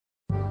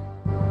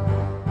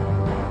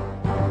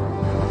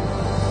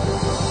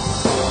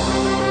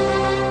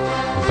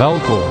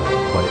Welkom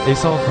by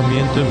SA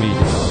Gemeente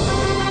Media.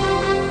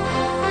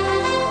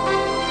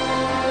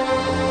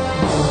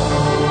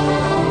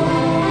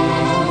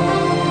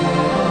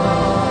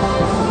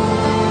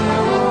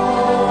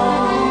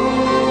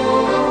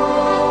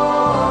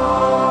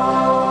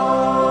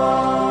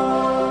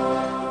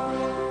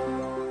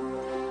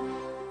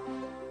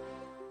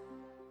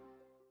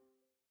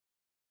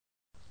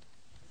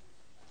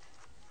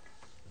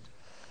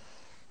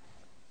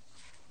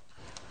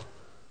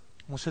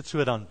 Ons sit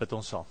so dan, bid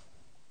ons saam.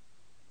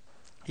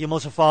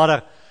 Hemelse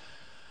Vader,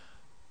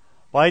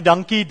 baie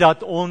dankie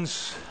dat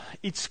ons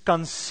iets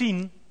kan sien,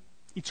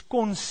 iets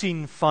kon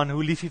sien van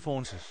hoe lief U vir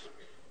ons is.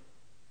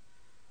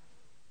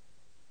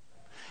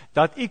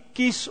 Dat U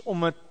kies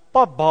om met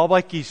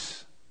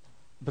babatjies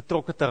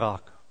betrokke te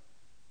raak.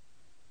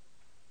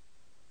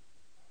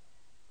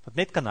 Wat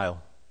net kan huil.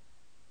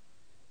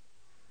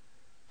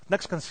 Wat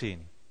niks kan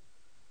sien nie.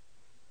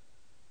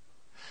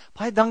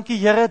 Baie dankie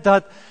Here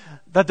dat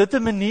dit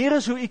 'n manier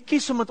is hoe U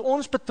kies om met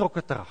ons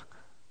betrokke te raak.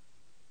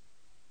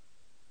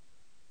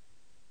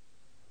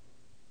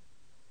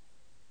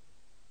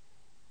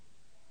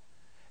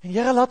 En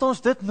Here, laat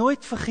ons dit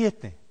nooit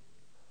vergeet nie.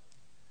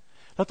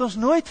 Laat ons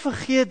nooit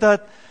vergeet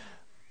dat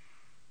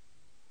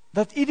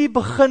U die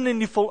begin en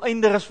die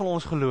volëinder is van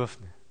ons geloof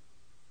nie.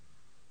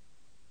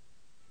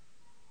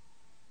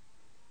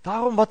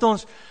 Daarom wat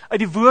ons uit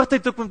die woord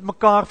uit ook met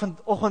mekaar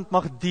vanoggend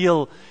mag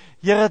deel,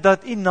 Here,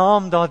 dat U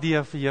naam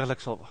daardeur verheerlik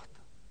sal word.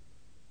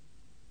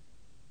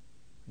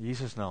 In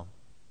Jesus naam.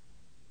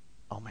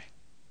 Amen.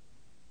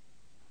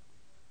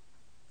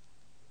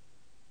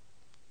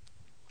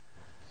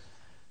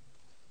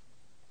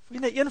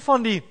 Vriende, een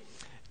van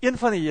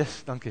die,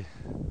 yes, dankie,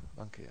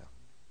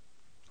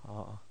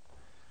 ja.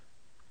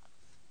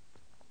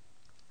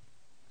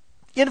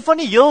 Een van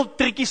die heel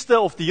trickieste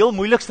of die heel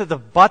moeilikste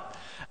debat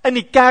in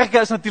die kerke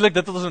is natuurlik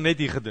dit wat ons net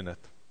hier gedoen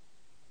het.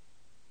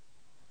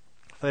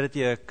 Feit dat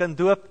jy 'n kind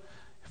doop,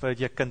 feit dat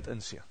jy 'n kind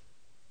inseën.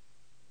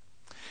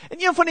 En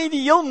een van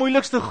die heel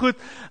moeilikste goed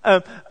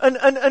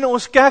in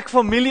ons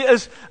kerkfamilie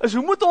is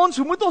hoe moet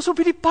ons op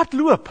hierdie pad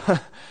loop?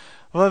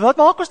 Wat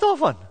maak ons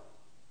daarvan?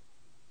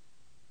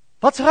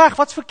 Wat's reg,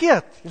 wat's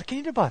verkeerd? Julle ken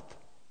die debat.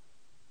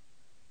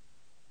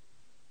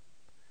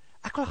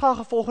 Ek wil graag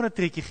 'n volgende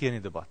trekkie gee in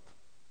die debat.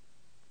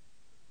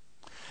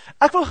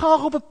 Ek wil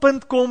graag op 'n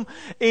punt kom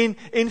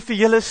en vir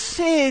julle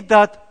sê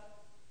dat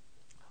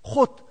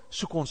God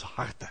soek ons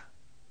harte.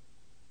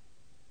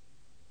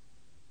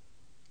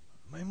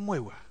 My mooi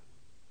hoor.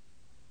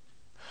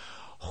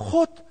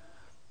 God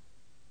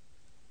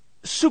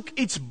soek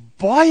iets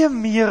baie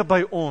meer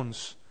by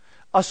ons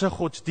as 'n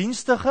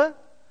godsdienstige,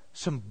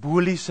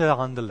 simboliese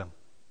handeling.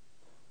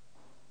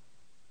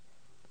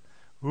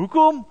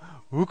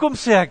 Hoekom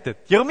sê ek dit?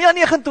 Jeremia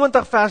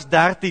 29 vers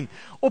 13,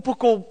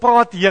 opgekom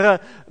praat Here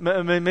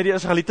met die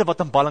Israeliete wat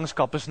in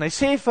ballingskap is, en hy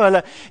sê vir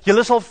hulle,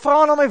 julle sal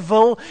vra na my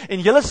wil, en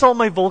julle sal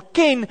my wil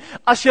ken,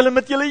 as julle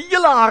met julle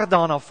hele hart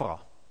daarna vra.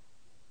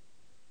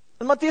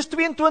 In Matteus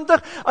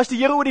 22, as die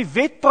Here oor die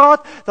wet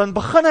praat, dan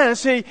begin hy en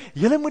sê,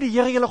 julle moet die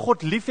Here julle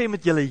God lief hê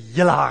met julle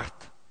hele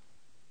hart.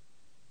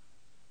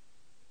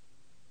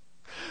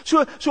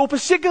 So op 'n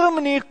sekere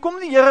manier kom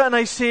die Here en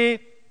hy sê,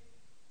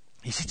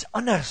 hier's iets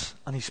anders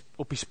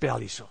op die spel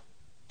hierso.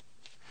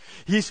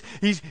 Hier's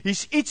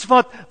iets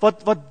wat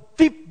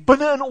diep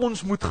binne in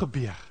ons moet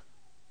gebeur.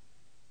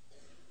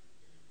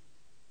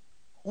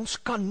 Ons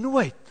kan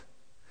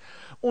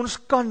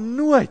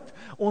nooit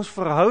ons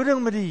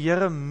verhouding met die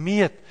Here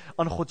meet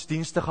aan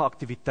godsdienstige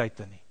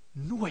aktiwiteite nie.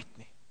 Nooit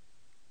nie.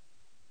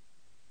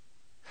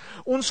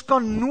 Ons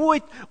kan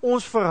nooit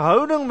ons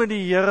verhouding met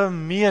die Here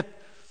meet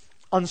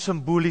aan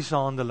simboliese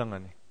handelinge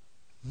nie.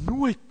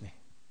 Nooit nie.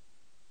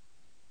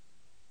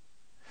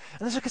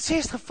 En as ek het sê,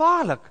 is het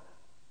gevaarlik.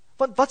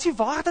 Want wat is die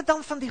waarde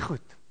dan van die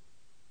goed?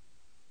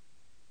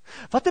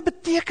 Wat 'n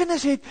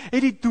betekenis het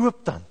die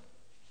doop dan?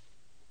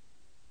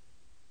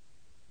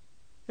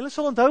 Julle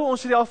sal onthou,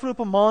 ons het die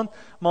afgelope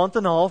maand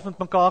en 'n half met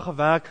mekaar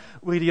gewerk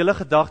oor die hele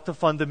gedagte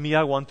van the me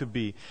I want to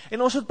be.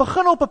 En ons het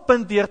begin op 'n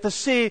punt deur te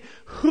sê,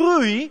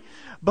 groei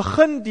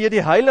begin deur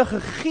die Heilige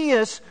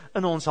Gees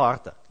in ons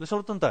harte. Julle sal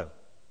dit onthou.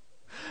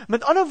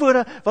 Met ander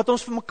woorde, wat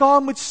ons vir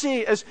mekaar moet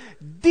sê is,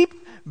 diep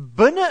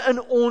binne in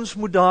ons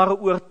moet daar 'n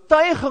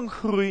oortuiging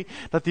groei,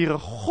 dat hier 'n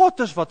God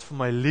is wat vir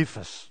my lief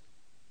is,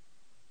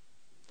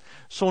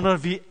 sonder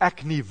wie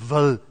ek nie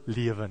wil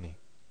lewe nie.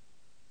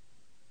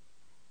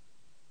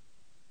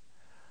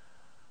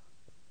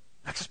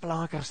 Niks is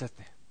belangriker as dit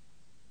nie.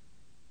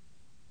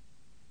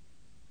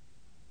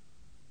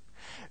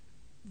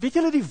 Weet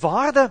julle die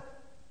waarde,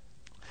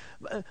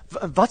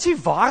 wat is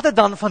die waarde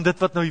dan van dit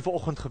wat nou hier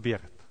vanoggend gebeur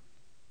het?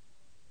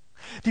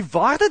 Die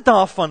waarde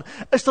daarvan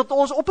is dat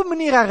ons op 'n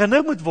manier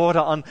herinner moet word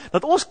aan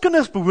dat ons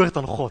kinders behoort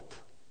aan God.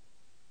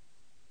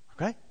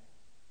 Okay?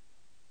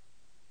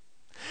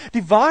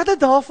 Die waarde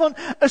daarvan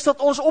is dat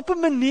ons op 'n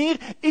manier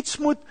iets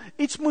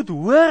moet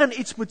hoor en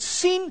iets moet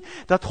sien,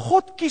 dat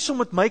God kies om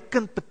met my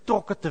kind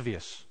betrokke te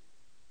wees.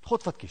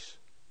 God wat kies.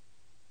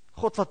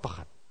 God wat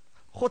begin.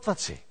 God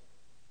wat sê.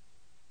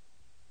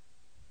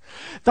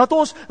 Dat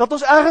ons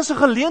ergens 'n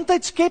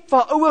geleentheid skep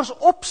waar ouers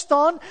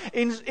opstaan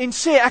en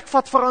sê ek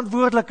vat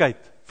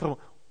verantwoordelikheid vir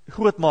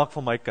groot maak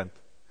van my kind,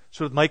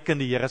 sodat my kind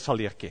die Here sal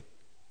leer ken.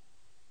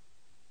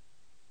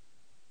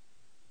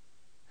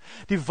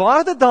 Die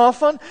waarde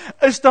daarvan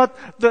is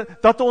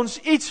dat ons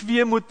iets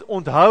weer moet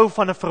onthou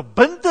van 'n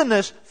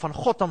verbintenis van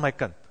God aan my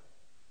kind.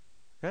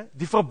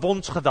 Die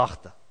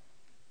verbondsgedagte.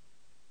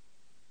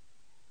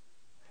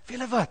 Weet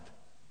julle wat?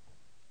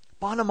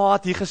 Pa en ma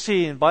het hier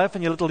gesê, en baie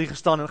van julle het al hier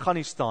gestaan en gaan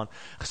hier staan,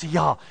 gesê,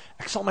 ja,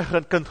 ek sal my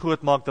kind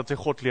groot maak dat sy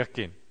God leer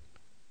ken.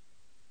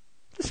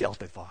 Dit is nie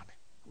altyd waar nie.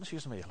 Kom ons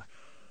wees maar eerlik.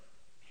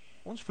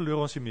 Ons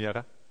verloor ons die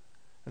mere.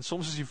 En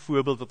soms is die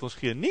voorbeeld wat ons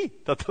gee nie,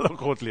 dat hulle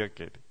God leer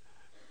ken nie.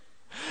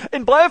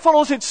 En baie van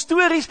ons het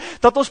stories,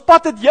 dat ons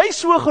pad het jy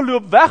so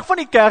geloop, weg van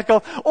die kerk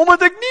af,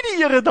 omdat ek nie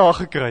die Here daar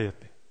gekry het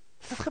nie.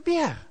 Dit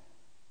gebeur.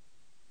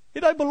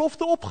 Het hy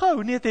belofte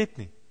opgehou? Nee, het het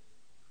nie.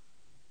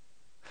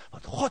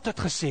 Want God het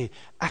gesê,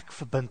 ek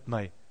verbind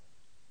my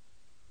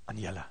aan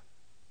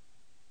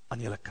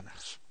julle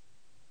kinders.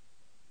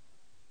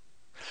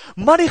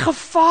 Maar die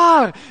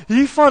gevaar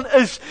hiervan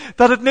is,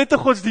 dat dit net 'n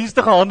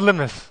godsdienstige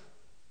handeling is.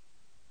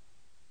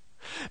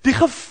 Die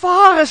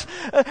gevaar is,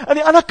 aan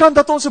die ander kant,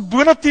 dat ons 'n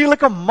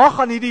bonatuurlike mag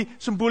aan hierdie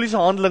simboliese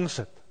handeling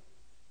sit.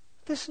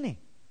 Dit is nie.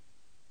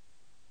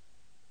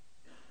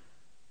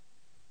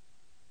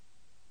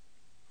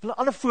 Ek wil 'n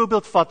ander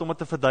voorbeeld vat om dit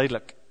te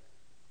verduidelik.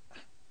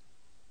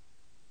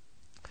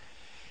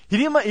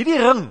 Hierdie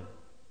ring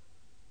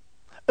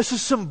is 'n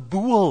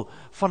simbool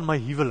van my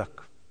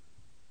huwelik.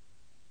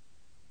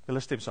 Julle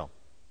stem saam.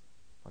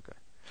 Okay.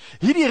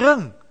 Hierdie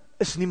ring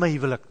is nie my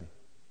huwelik nie.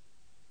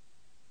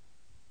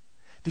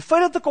 Die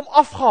feit dat ek hom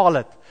afgehaal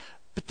het,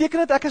 beteken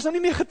dat ek is nou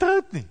nie meer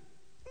getroud nie.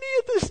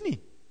 Nee, dit is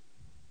nie.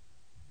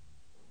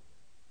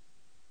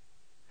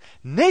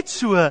 Net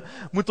so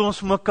moet ons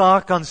vir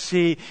mekaar kan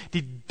sê,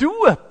 die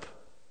doop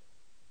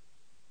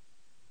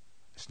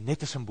is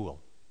net 'n simbool.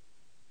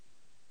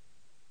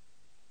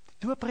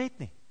 Die doop red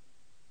nie.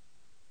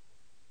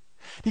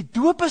 Die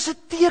doop is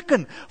 'n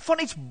teken van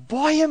iets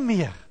baie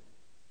meer.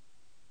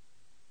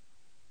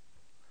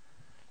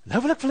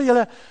 Nou wil ek vir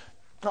julle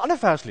 'n ander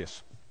vers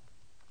lees.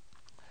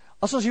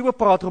 As ons hieroor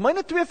praat,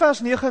 Romeine 2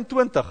 vers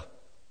 29,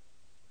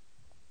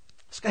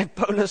 skryf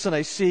Paulus en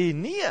hy sê,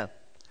 nee,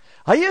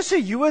 hy is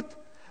 'n Jood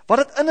wat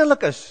dit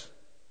innerlik is.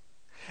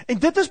 En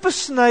dit is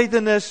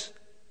besnydenis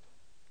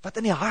wat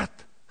in die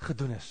hart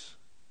gedoen is.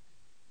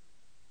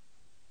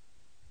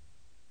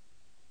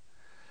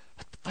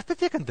 Wat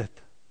beteken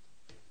dit?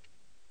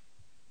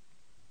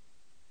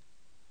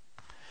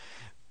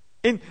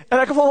 En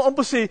ek wil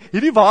amper sê,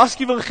 hierdie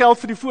waarskuwing geld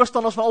vir die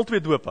voorstanders van al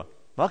twee dope.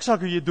 Maak saak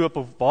hoe jy doop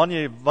of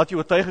wat jou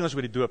oortuiging is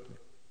oor die doop nie.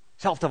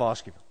 Selfde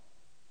waarskuwing.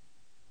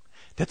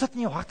 Dit wat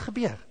in jou hart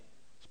gebeur,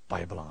 is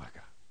baie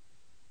belangriker.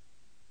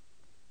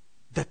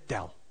 Dit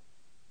tel.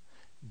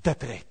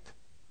 Dit red.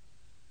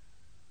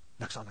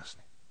 Niks anders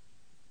nie.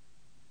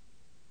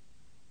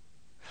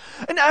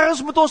 En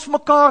ergens moet ons vir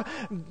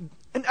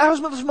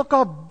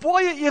mekaar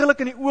baie eerlik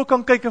in die oë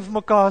kan kyk en vir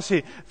mekaar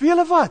sê, weet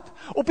julle wat?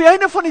 Op die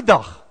einde van die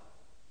dag,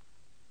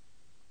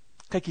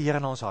 kyk die Here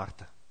na ons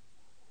harte.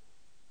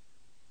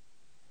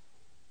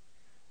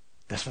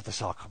 Dis wat 'n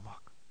saak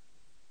gemaak.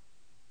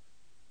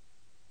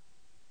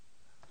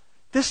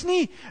 Dis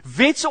nie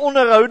wetse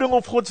onderhouding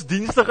of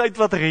godsdienstigheid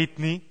wat red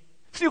nie.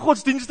 Dis nie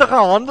godsdienstige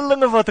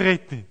handelinge wat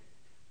red nie.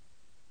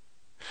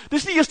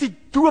 Dis nie eers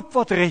die doop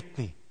wat red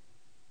nie.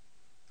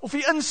 Of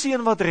die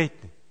inseën wat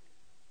red nie.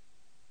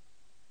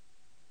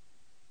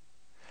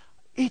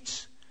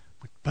 Iets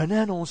moet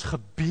binne in ons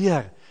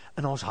gebeur,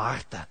 in ons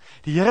harte.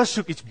 Die Here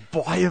soek iets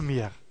baie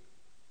meer.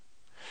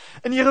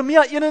 In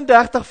Jeremia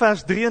 31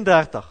 vers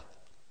 33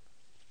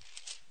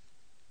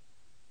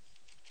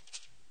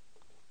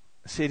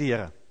 sê die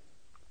Here,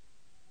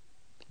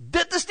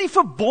 dit is die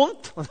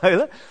verbond, want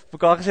hulle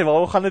mekaar gesê,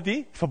 waaroor gaan dit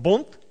hier?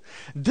 Verbond?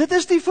 Dit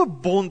is die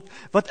verbond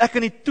wat ek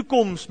in die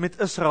toekoms met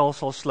Israel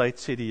sal sluit,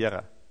 sê die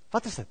Here.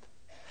 Wat is dit?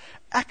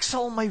 Ek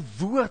sal my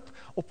woord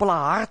op hulle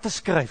harte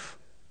skryf,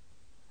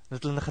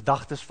 dat hulle in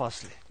gedagtes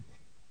vas lê.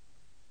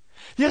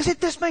 Die Here sê,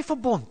 dit is my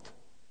verbond.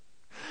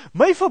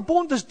 My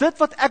verbond is dit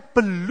wat ek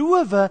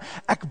beloof,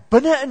 ek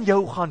binne in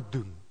jou gaan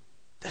doen.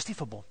 Dit is die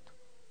verbond.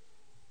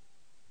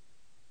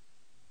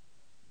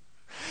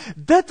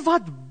 Dit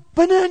wat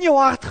binne in jou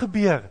hart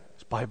gebeur,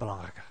 is baie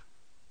belangriker.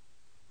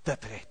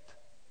 Dit red.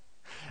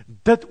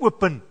 Dit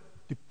open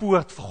die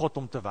poort vir God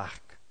om te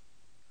werk.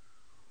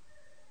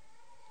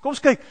 Kom ons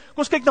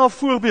kyk na 'n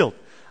voorbeeld.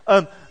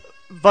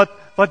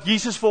 Wat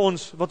Jesus vir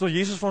ons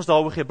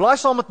daaroor gee. Blaai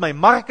saam met my,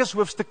 Markus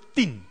hoofstuk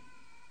 10.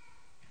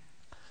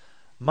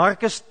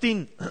 Markus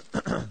 10.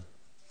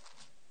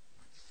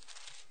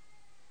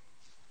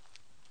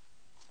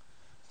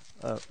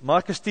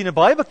 Markus 10, 'n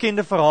baie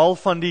bekende verhaal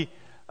van die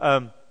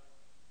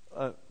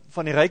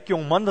ryk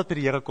jong man dat by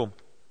die Here kom.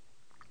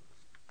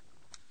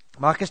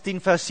 Markus 10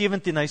 vers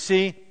 17, hy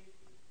sê,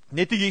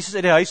 net toe Jesus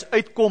uit die huis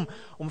uitkom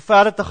om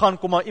verder te gaan,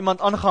 kom maar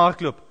iemand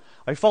aangehardloop.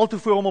 Hy val toe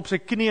voor hom op sy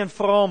knie en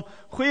vra hom,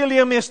 goeie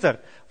leermeester,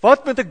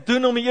 wat moet ek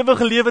doen om die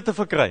ewige lewe te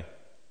verkry?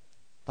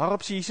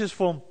 Daarop sê Jesus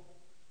vir hom,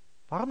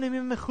 waarom neem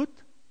jy my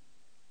goed?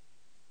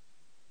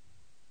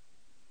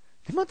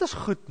 Niemand is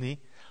goed nie,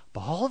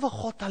 behalwe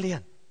God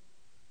alleen.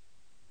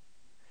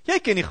 Jy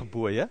ken die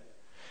gebooie.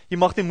 Jy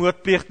mag nie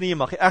moord pleeg nie, jy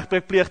mag nie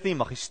egbreek pleeg nie, jy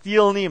mag nie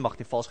steel nie, jy mag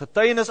nie vals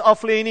getuienis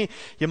aflê nie,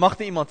 jy mag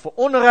nie iemand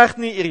veronreg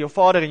nie, eer jou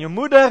vader en jou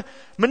moeder.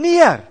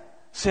 Meneer,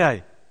 sê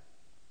hy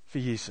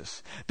vir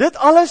Jesus, dit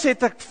alles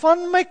het ek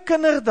van my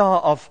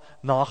kinderdae af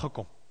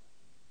nagekom.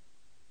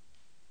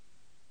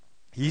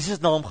 Jesus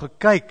het na hom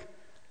gekyk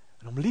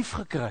en hom lief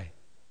gekry.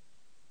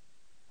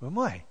 Hoe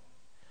mooi.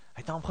 Hy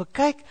het na hom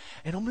gekyk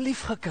en hom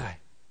lief gekry.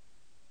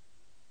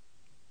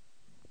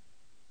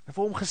 En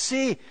vir hom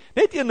gesê,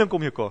 net een ding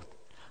kom jou kort.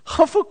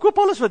 Gaan verkoop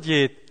alles wat jy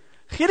het.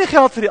 Gee die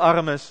geld vir die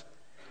armes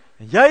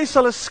en jy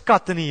sal 'n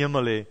skat in die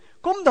hemel hê.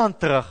 Kom dan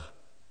terug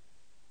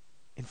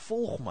en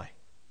volg my.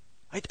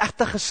 Hy het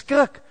egter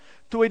geskrik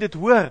toe hy dit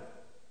hoor.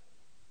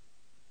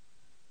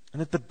 En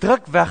het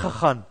bedruk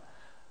weggegaan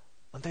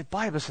want hy het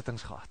baie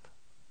besittings gehad.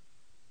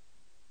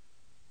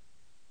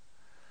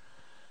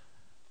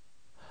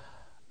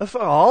 Een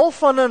verhaal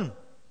van een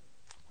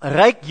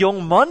ryk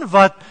jong man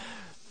wat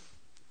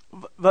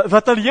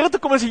na die Here toe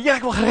kom en sê, Here,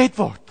 ek wil gered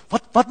word.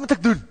 Wat moet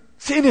ek doen?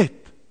 Sê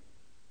net.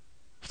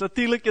 Is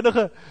natuurlik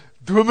enige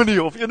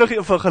dominee of enige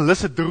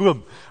evangeliste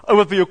droom. Ou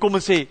wat by jou kom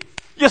en sê,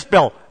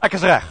 Jezebel, ek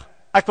is reg.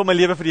 Ek wil my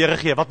lewe vir die Here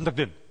gee. Wat moet ek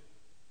doen?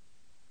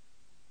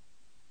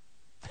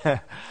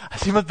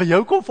 As iemand by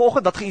jou kom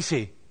volgende, dat gaan jy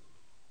sê.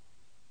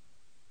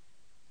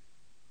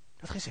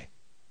 Dat gaan jy sê.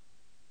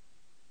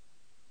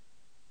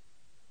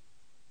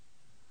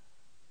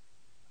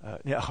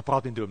 Nee, ek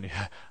gepraat nie doom nie.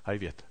 Hy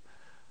weet.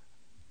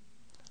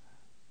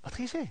 Wat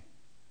gaan jy sê?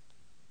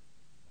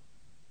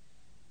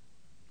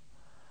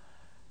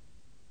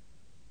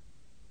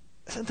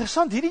 Is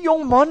interessant, hierdie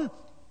jong man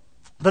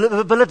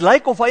wil het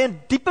lyk of hy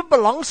 'n diepe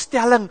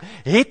belangstelling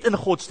het in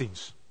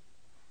godsdiens.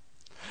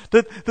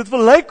 Dit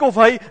wil lyk of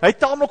hy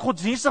taamlik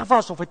godsdienstig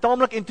was, of hy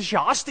taamlik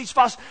enthousiasties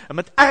was, en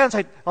met erns,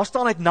 daar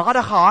staan hy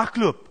nadig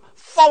gehardloop,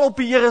 val op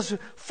die Here,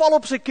 val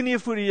op sy knieë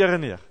voor die Here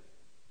neer.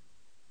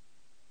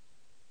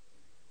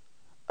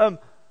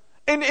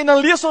 En dan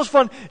lees ons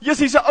van,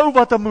 Jesus is 'n ou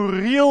wat 'n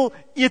moreel,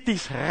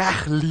 eties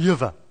reg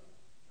lewe.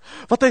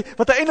 Wat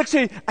hy eintlik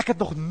sê, ek het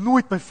nog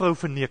nooit my vrou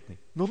verneek nie.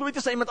 Nog nooit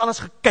is iemand anders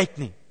gekyk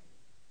nie.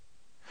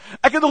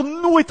 Ek het nog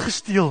nooit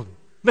gesteel nie.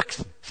 Niks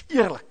nie, is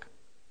eerlik.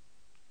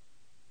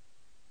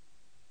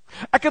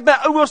 Ek het my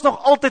ouers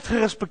nog altyd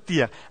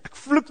gerespekteer. Ek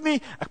vloek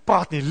nie, ek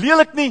praat nie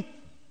lelik nie.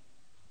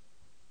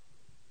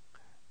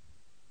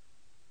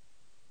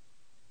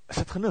 Is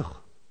dit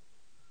genoeg?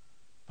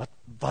 Wat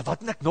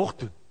moet ek nog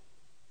doen?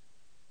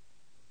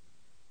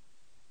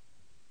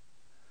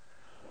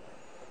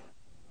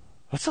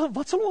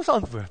 Wat sal ons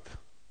antwoord?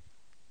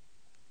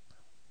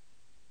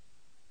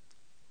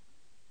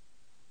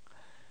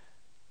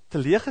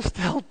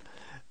 Teleurgesteld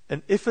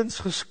en effens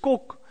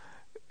geskok,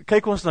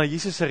 kyk ons na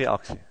Jesus se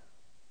reaksie.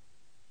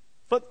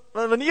 Want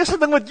die eerste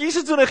ding wat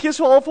Jesus doen, hy gee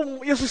so half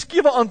om eers 'n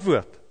skewe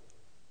antwoord.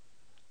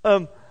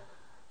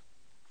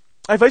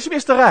 Hy wys hom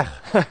eers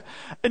reg.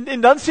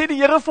 en dan sê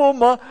die Here vir hom,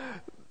 maar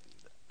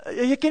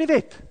jy ken die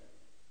wet.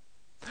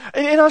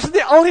 En as dit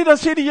nie al nie, dan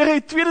sê die Here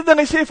die tweede ding,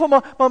 hy sê vir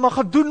hom, maar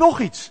gaan doen nog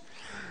iets.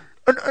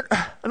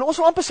 En ons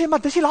wil amper sê,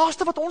 maar dis die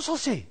laaste wat ons sal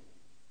sê.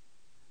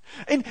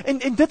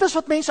 En dit is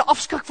wat mense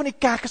afskrik van die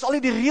kerk, is al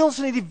die reëls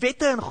en die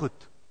wette en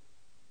goed.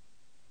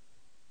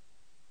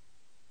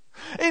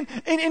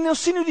 En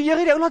ons sien hoe die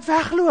Here die ou laat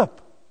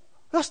weggeloop.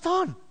 Daar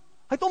staan.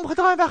 Hy het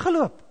omgedraai en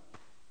weggeloop.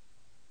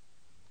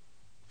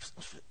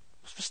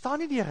 Ons verstaan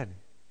nie die Here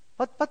nie.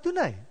 Wat doen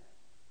hy?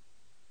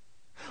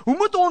 Hoe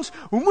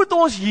moet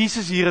ons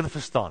Jesus hierin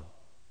verstaan?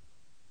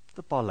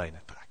 'n paar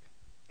lyne trek.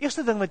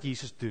 Eerste ding wat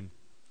Jesus doen,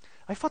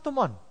 hy vat hom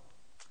aan.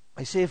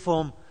 Hy sê vir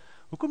hom,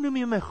 hoekom noem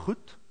jy my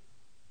goed?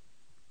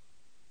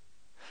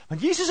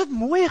 Want Jesus het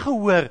mooi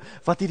gehoor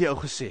wat hierdie ou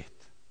gesê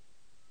het.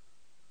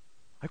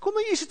 Hy kom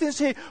by Jesus en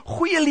sê,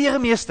 goeie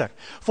leermeester.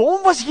 Vir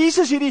hom was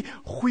Jesus hierdie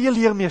goeie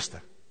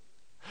leermeester,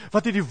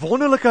 wat hierdie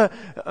wonderlike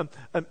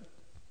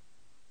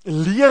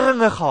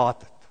leringe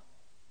gehad het,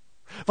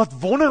 wat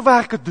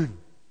wonderwerke doen,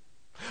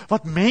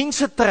 wat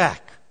mense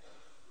trek.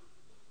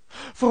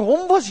 Vir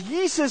hom was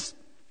Jesus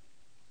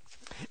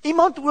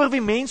iemand oor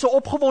wie mense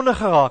opgewonde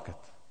geraak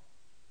het.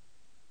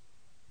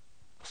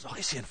 Dat is nog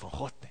nie seun van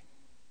God nie.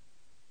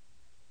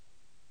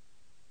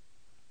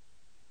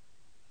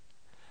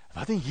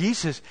 Wat in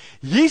Jesus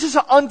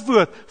se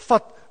antwoord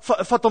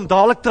vat hom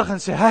dadelik terug en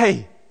sê,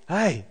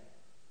 hey,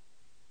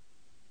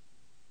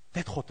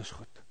 net God is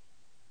goed.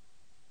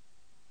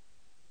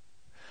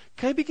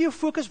 Kry bietjie jou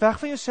fokus weg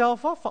van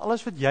jouself af, van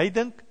alles wat jy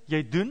dink,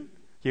 jy doen,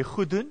 jy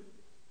goed doen,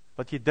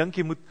 wat jy dink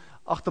jy moet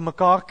agter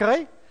mekaar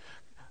kry.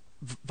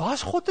 Waar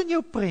is God in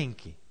jou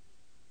prentjie?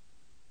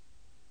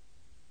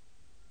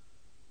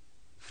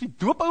 Vir die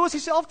doopouers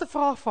dieselfde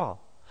vraag vra.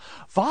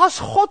 Waar is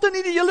God in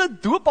die hele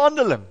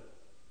doophandeling?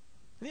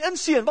 In die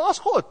inseen, waar is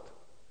God?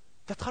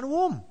 Dit gaan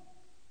om.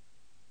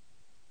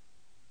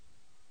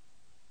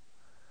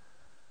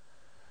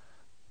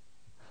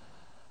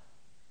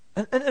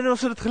 En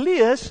ons het dit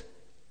gelees,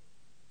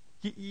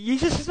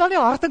 Jesus is nou nie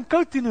hard en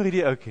koud teenoor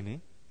hierdie ouetjie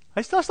nie.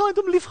 Hy staan net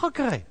om lief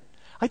gekry.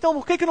 Hy het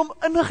hom gekyk en hom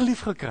innig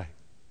lief gekry.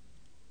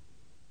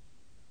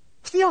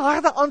 Dit is nie 'n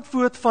harde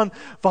antwoord van,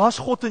 waar is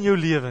God in jou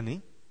lewe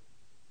nie?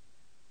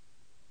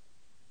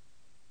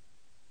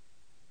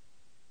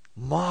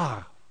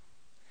 Maar,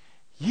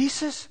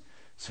 Jesus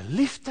se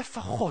liefde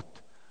vir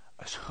God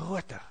is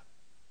groter.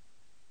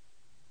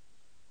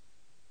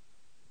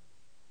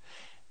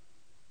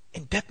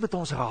 En dit moet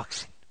ons raak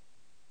sien.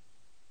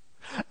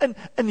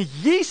 In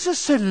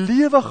Jesus se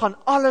lewe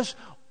gaan alles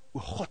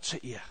oor God se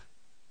eer.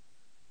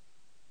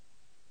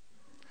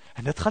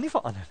 En dit gaan nie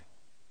verander nie.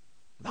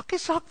 Maak nie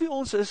saak wie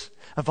ons is,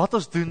 en wat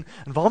ons doen,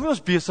 en waarmee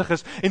ons besig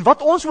is, en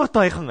wat ons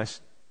oortuiging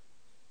is.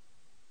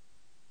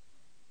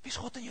 Wie is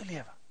God in jou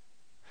lewe?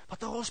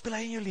 Wat 'n rol speel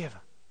hy in jou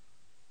lewe?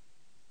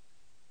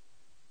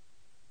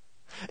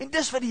 En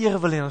dis wat die Here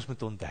wil hê ons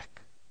moet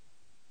ontdek.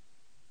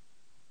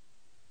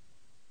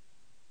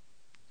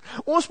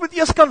 Ons moet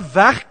eers kan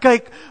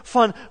wegkyk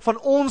van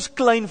ons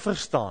klein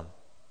verstaan.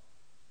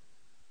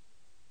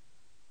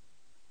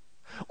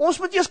 Ons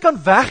moet eers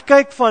kan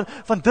wegkyk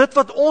van dit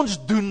wat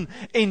ons doen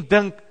en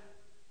dink,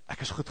 ek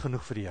is goed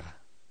genoeg vir die Here.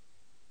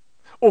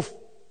 Of,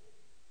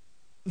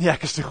 nee,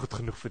 ek is nie goed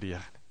genoeg vir die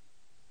Here.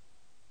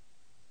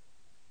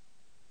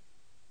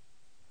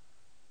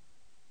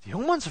 Die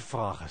jongman se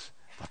vraag is,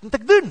 wat moet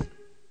ek doen?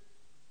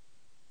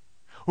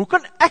 Hoe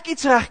kan ek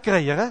iets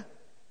regkry, Here?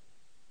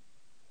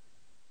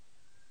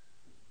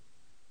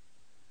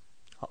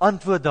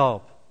 Antwoord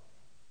daarop,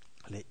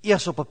 lê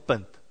eers op 'n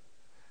punt,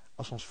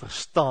 as ons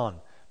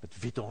verstaan met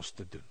wie ons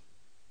te doen.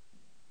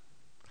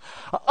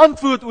 'n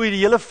Antwoord oor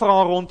die hele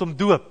vraag rondom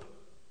doop,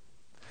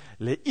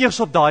 lê eers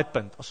op daai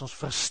punt, as ons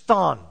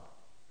verstaan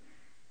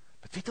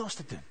met wie ons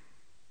te doen.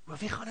 Oor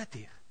wie gaan dit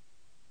hier?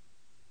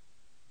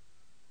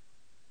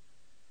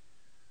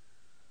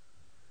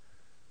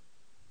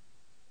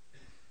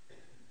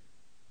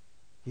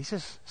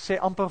 Jesus sê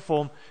amper vir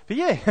hom, weet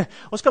jy,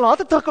 ons kan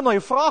later terugkom na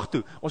jou vraag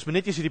toe, ons moet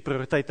net eers die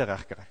prioriteite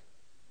regkry.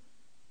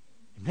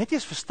 Jy moet net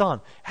eers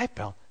verstaan, hey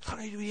Pel, het gaan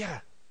nou die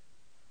Here.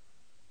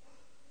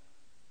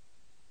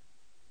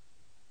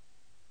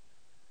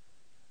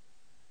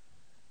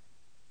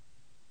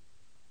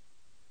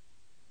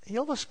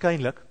 Heel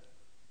waarskynlik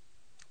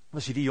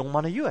was hierdie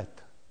jongman 'n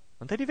Jood,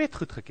 want hy het die wet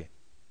goed geken.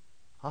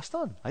 Daar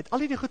staan, hy het al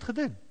hierdie goed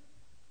gedoen.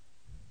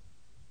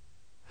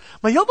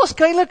 Maar heel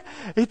waarskynlik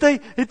het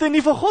hy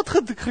nie van God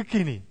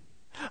geken nie.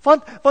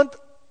 Want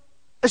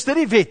is dit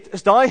die wet?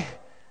 Is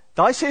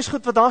daai 6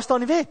 goed wat daar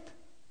staan in die wet?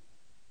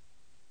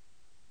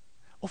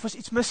 Of is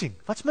iets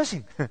missing? Wat's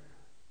missing?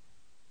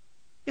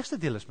 Eerste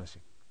deel is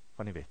missing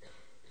van die wet.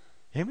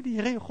 Jy moet die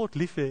Here jou God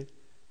lief hê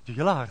met jou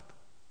hele hart.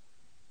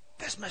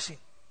 Dis missing.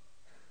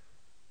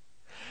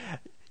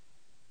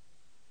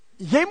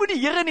 Jy moet die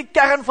Here in die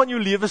kern van jou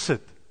lewe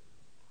sit.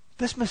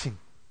 Dis missing.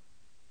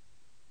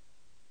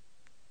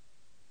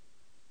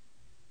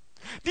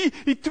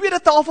 Die tweede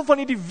tafel van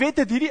hierdie wet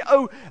het hierdie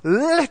ou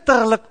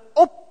letterlik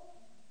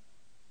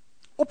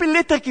op die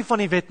lettertjie van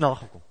die wet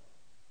nagekom.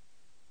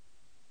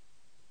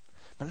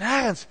 Maar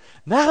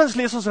nêrens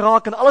lees ons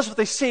raak in alles wat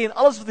hy sê en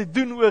alles wat hy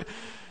doen oor,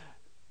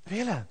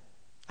 weet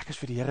ek is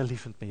vir die Here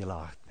lief met my hele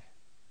hart nie.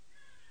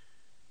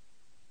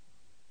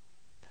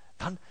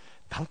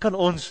 Dan kan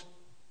ons,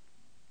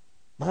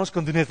 maar ons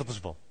kan doen net wat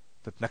ons wil.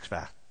 Dit niks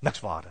werd, niks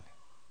waarde nie.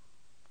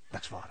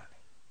 Niks waarde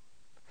nie.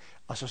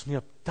 As ons nie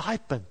op daai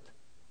punt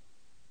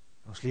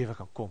in ons lewe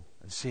kan kom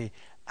en sê,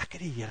 ek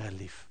het die Here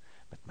lief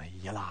met my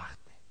hele hart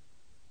nie.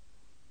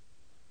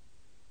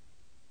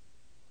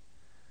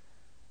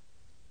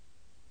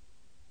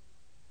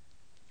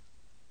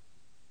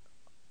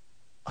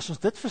 As ons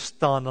dit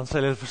verstaan, dan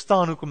sal jy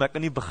verstaan hoekom ek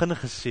in die begin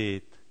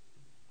gesê het,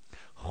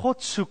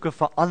 God soek 'n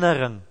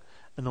verandering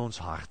in ons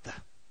harte.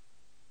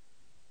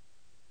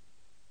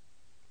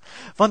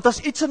 Want as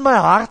iets in my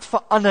hart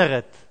verander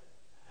het,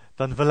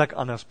 dan wil ek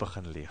anders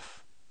begin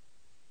leef.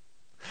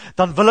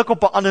 Dan wil ek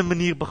op 'n ander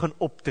manier begin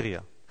optree.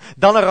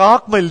 Dan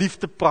raak my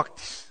liefde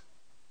prakties.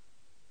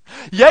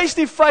 Juist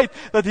die feit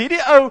dat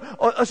hierdie ou,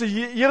 as die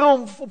Here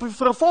hom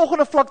vir 'n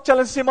volgende vlak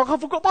challenge sê, maar gaan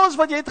verkoop alles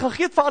wat jy het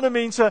gegee vir ander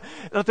mense,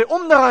 en dat hy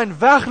omdraai en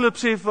wegloop,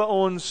 sê vir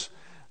ons,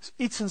 is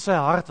iets in sy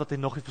hart wat hy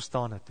nog nie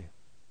verstaan het nie.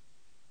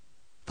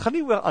 Het gaan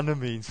nie oor ander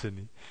mense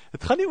nie.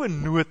 Het gaan nie oor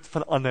nood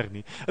van ander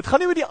nie. Het gaan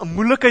nie oor die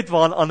moeilikheid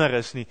waarin ander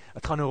is nie.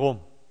 Het gaan oor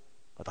hom,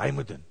 wat hy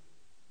moet doen.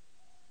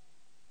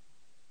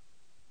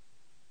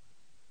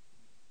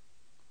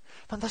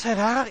 Want as hy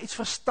rarig iets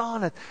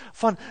verstaan het,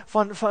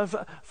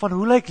 van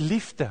hoe lyk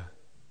liefde,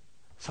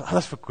 sal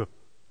alles verkoop.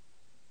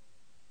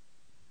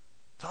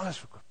 Sal alles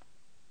verkoop.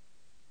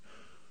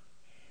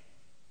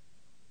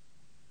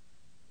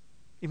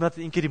 Iemand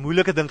het een keer die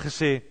moeilike ding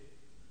gesê,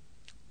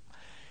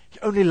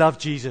 you only love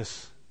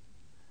Jesus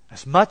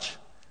as much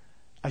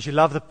as you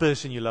love the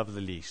person you love the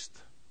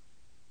least.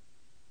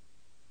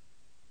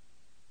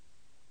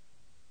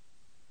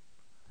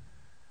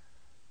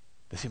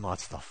 Dis die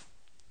maatstaf.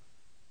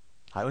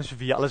 Hy ons vir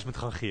wie alles moet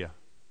gaan gee.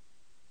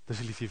 Dis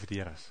die liefde vir die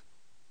Here is.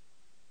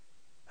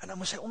 En dan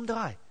moet hy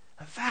omdraai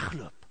en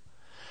wegloop.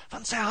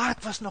 Want sy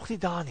hart was nog nie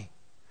daar nie.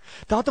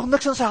 Daar het nog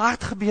niks in sy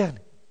hart gebeur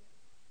nie.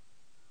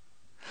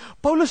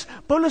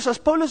 As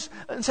Paulus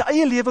in sy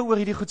eie lewe oor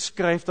hierdie goed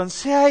skryf, dan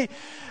sê hy,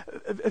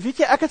 weet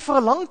jy, ek het vir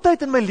 'n lang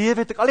tyd in my lewe,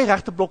 het ek al die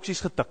regte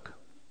bloksies getik.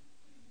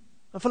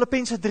 In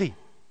Filippense 3.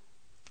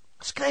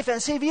 Skryf hy en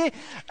sê, weet jy,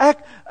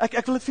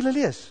 ek wil dit vir julle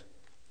lees.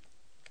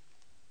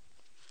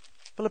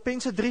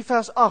 Filippense 3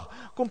 vers 8,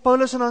 kom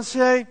Paulus en dan sê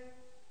hy,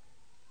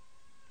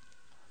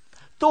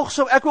 tog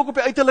sou ek ook op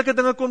die uiterlike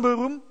dinge kon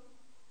beroem,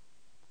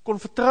 kon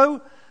vertrou,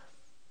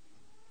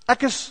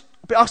 ek is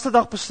op die 8ste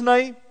dag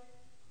besny,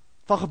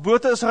 van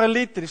geboorte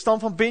Israeliet, die stam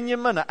van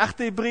Benjamin, 'n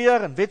egte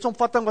Hebreër, in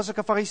wetsomvatting was ek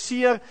 'n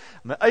Fariseer,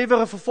 my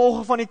ywer 'n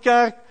vervolger van die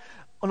kerk,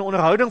 in 'n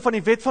onderhouding van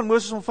die wet van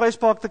Moses om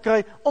vryspraak te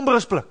kry,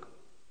 onberispelik.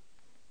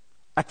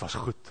 Ek was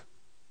goed.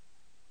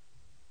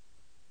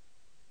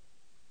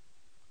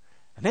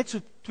 En net so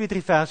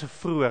 2-3 verse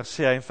vroeër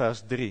sê hy in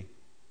vers 3,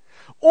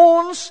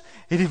 ons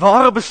het die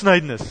ware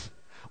besnydenis,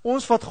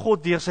 ons wat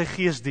God deur sy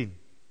gees dien,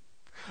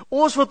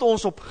 ons wat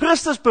ons op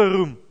Christus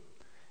beroem,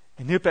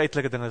 en nie op die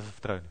uiterlike dinge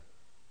vertrou nie.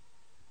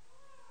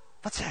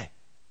 Wat sê hy?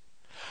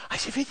 Hy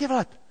sê, weet jy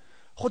wat?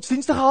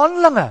 Godsdienstige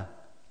handelinge,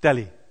 tel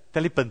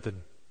die punte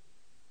nie.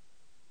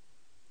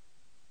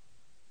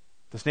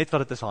 Dis net wat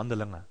dit is,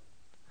 handelinge.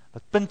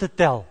 Wat punte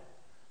tel,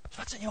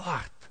 wat's in jou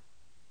hart?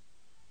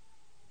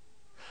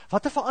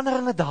 Wat 'n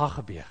veranderinge daar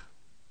gebeur?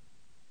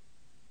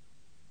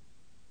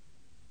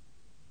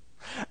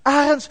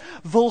 Ergens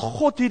wil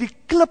God hierdie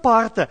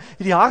klipharte,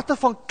 hierdie harte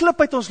van klip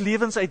uit ons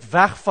lewens uit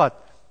wegvat,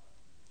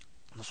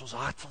 en ons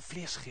hart van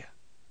vlees gee.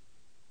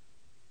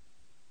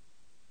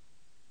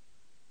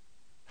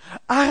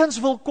 Ergens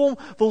wil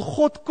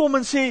God kom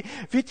en sê,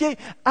 weet jy,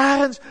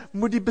 ergens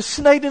moet die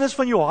besnydenis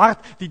van jou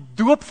hart, die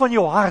doop van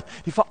jou hart,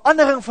 die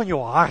verandering van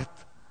jou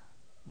hart,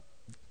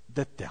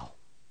 dit tel.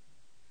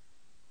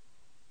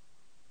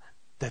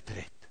 Dit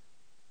red.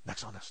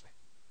 Niks anders nie.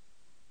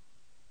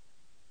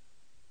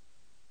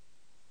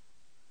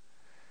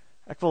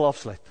 Ek wil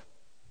afsluit.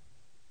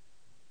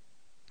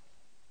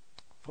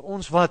 Vir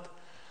ons wat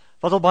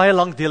al baie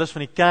lank deel is van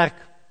die kerk,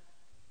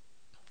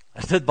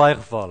 is dit baie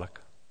gevaarlik.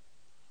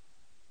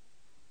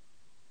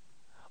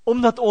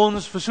 Omdat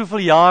ons vir soveel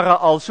jare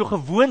al so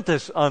gewoond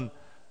is aan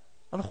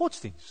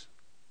godsdiens.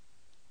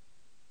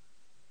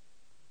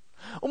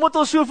 Omdat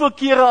ons soveel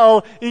kere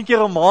al een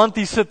keer 'n maand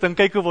hier sit en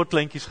kyk hoe word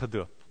kleintjies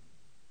gedoop.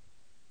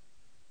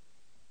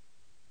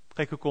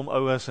 Kyk hoe kom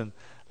ouers en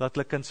laat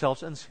hulle kind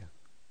selfs insien.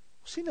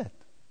 Ons sien dit.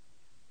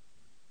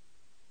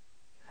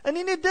 En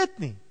nie net dit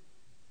nie.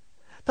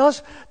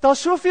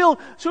 Daar's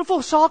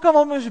soveel sake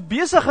waarmee ons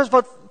besig is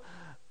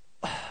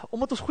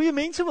omdat ons goeie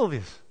mense wil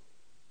wees.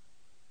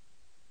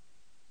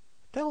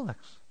 Tel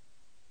niks.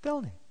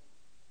 Tel nie.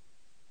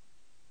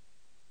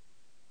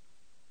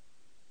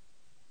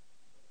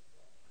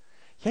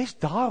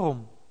 Juist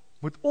daarom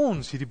moet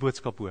ons hierdie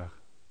boodskap hoor.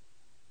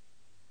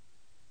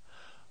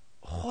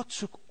 God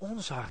soek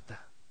ons harte.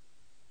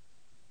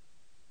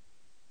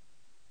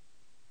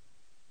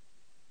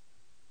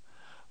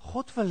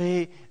 God wil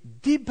hê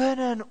die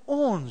binne in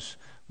ons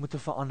moet 'n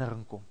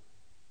verandering kom.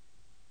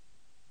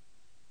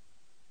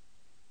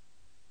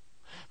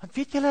 Want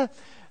weet julle,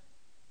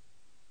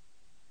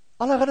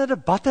 allerhande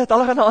debatte het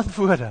allerhande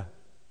antwoorde.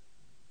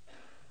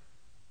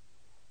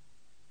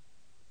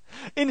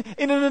 En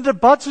in 'n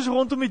debat soos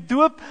rondom die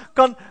doop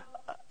kan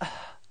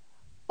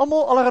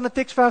almal allerhande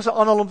teksverse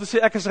aanhaal om te sê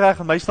ek is reg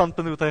en my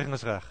standpunt en oortuiging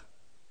is reg.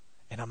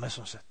 En dan mis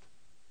ons dit.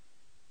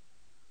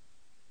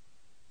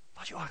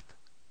 Wat is jou hart?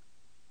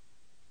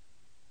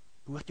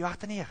 Behoort jou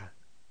hart aan die Here?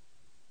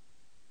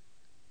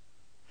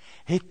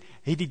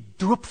 Het die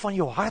doop van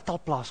jou hart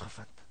al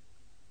plaasgevind?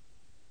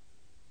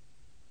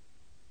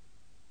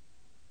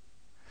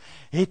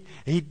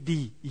 Het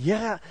die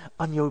Here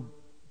aan jou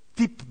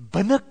diep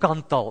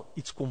binnekant al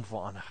iets kom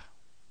verander?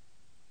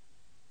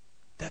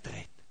 Dit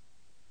red.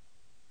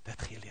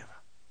 Dit gee lewe.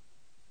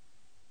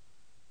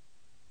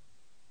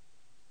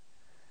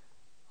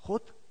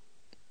 God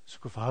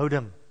soek 'n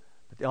verhouding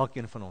met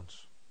elkeen van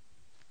ons.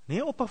 Nie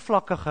 'n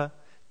oppervlakkige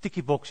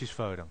tikkie-boksies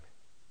verhouding.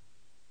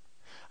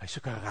 Hy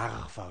soek 'n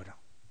regte verhouding.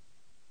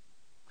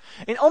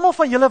 En almal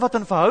van julle wat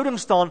in verhouding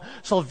staan,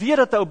 sal weet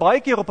dat jy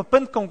baie keer op 'n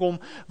punt kan kom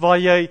waar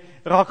jy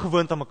raak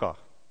gewoond aan mekaar.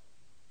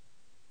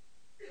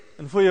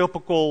 En voor jy op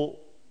 'n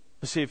kol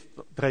besef,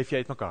 dryf jy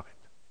uit mekaar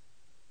uit.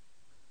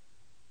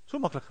 So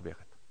maklik gebeur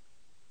het.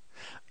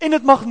 En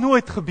dit mag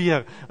nooit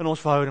gebeur in ons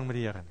verhouding met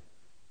die Here nie.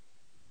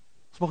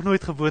 Ons mag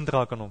nooit gewoond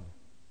raak aan hom.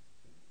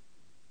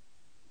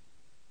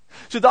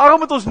 So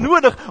daarom het ons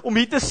nodig om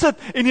hier te sit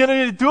en hier na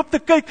die doop te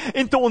kyk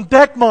en te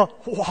ontdek, maar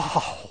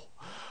wow,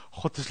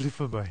 God is lief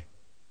vir my.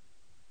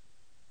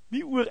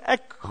 Nie oor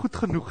ek goed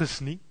genoeg is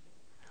nie,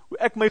 oor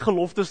ek my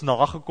geloftes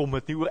nagekom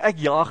het nie, oor ek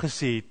ja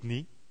gesê het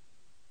nie,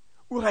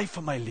 oor hy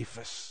vir my lief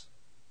is.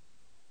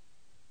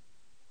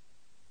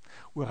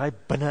 Oor hy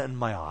binne in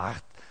my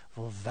hart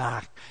wil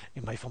werk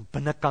en my van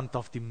binnekant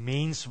af die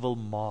mens wil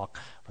maak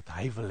wat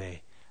hy wil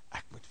hê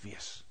ek moet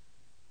wees.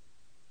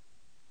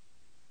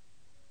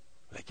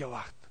 Let jou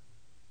hart.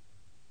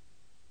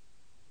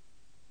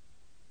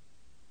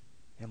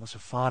 Hemelse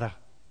Vader,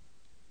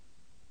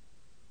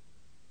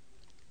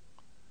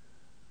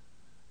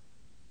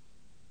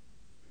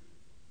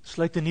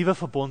 sluit 'n nuwe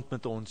verbond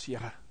met ons,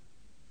 Here.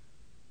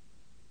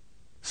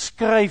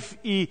 Skryf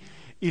u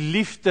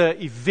liefde,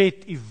 u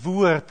wet, u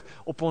woord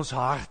op ons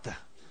harte.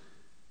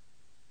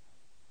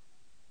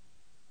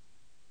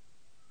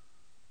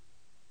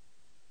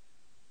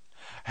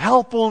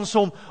 Help ons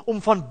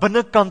om van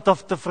binnekant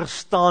af te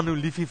verstaan hoe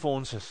lief u vir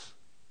ons is.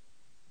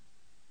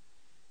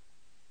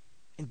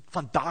 En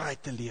van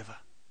daaruit te lewe.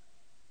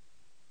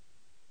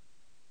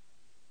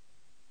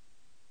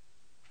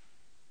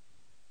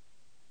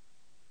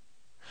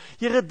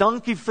 Here,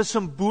 dankie vir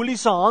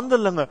simboliese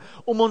handelinge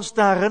om ons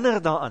te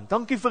herinner daaraan.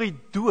 Dankie vir die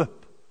doop.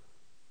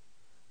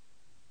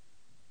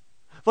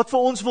 Wat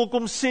vir ons wil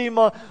kom sê,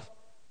 maar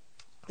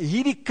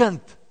hierdie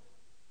kind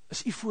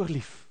is u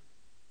voorlief.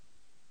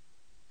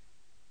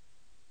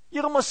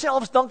 Here, maar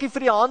selfs dankie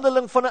vir die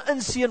handeling van 'n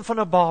inseën van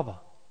 'n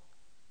baba.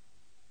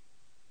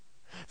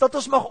 Dat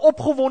ons mag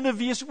opgewonde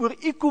wees oor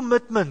u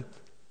commitment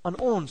aan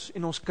ons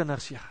en ons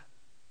kinders, Here.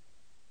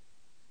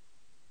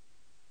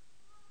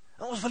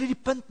 En ons wil nie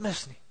die punt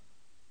mis nie.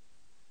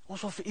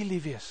 Ons wil vir u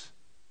lief wees.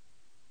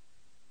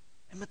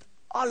 En met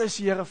alles,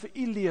 Here, vir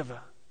u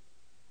lewe.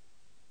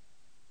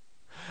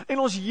 En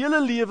ons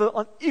hele lewe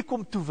aan u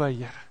kom toewy,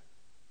 Here.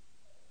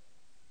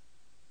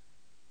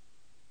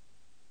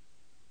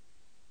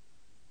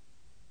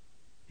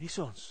 Hier is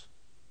ons.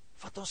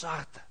 Vat ons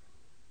harte.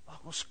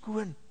 Maak ons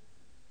skoon.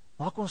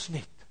 Maak ons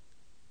net.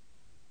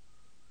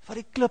 Vat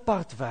die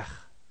kliphart weg.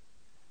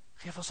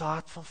 Geef ons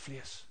hart van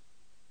vlees.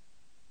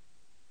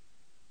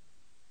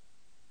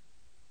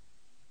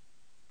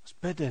 Ons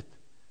bid dit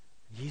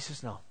in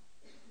Jesus naam.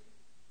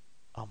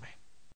 Amen.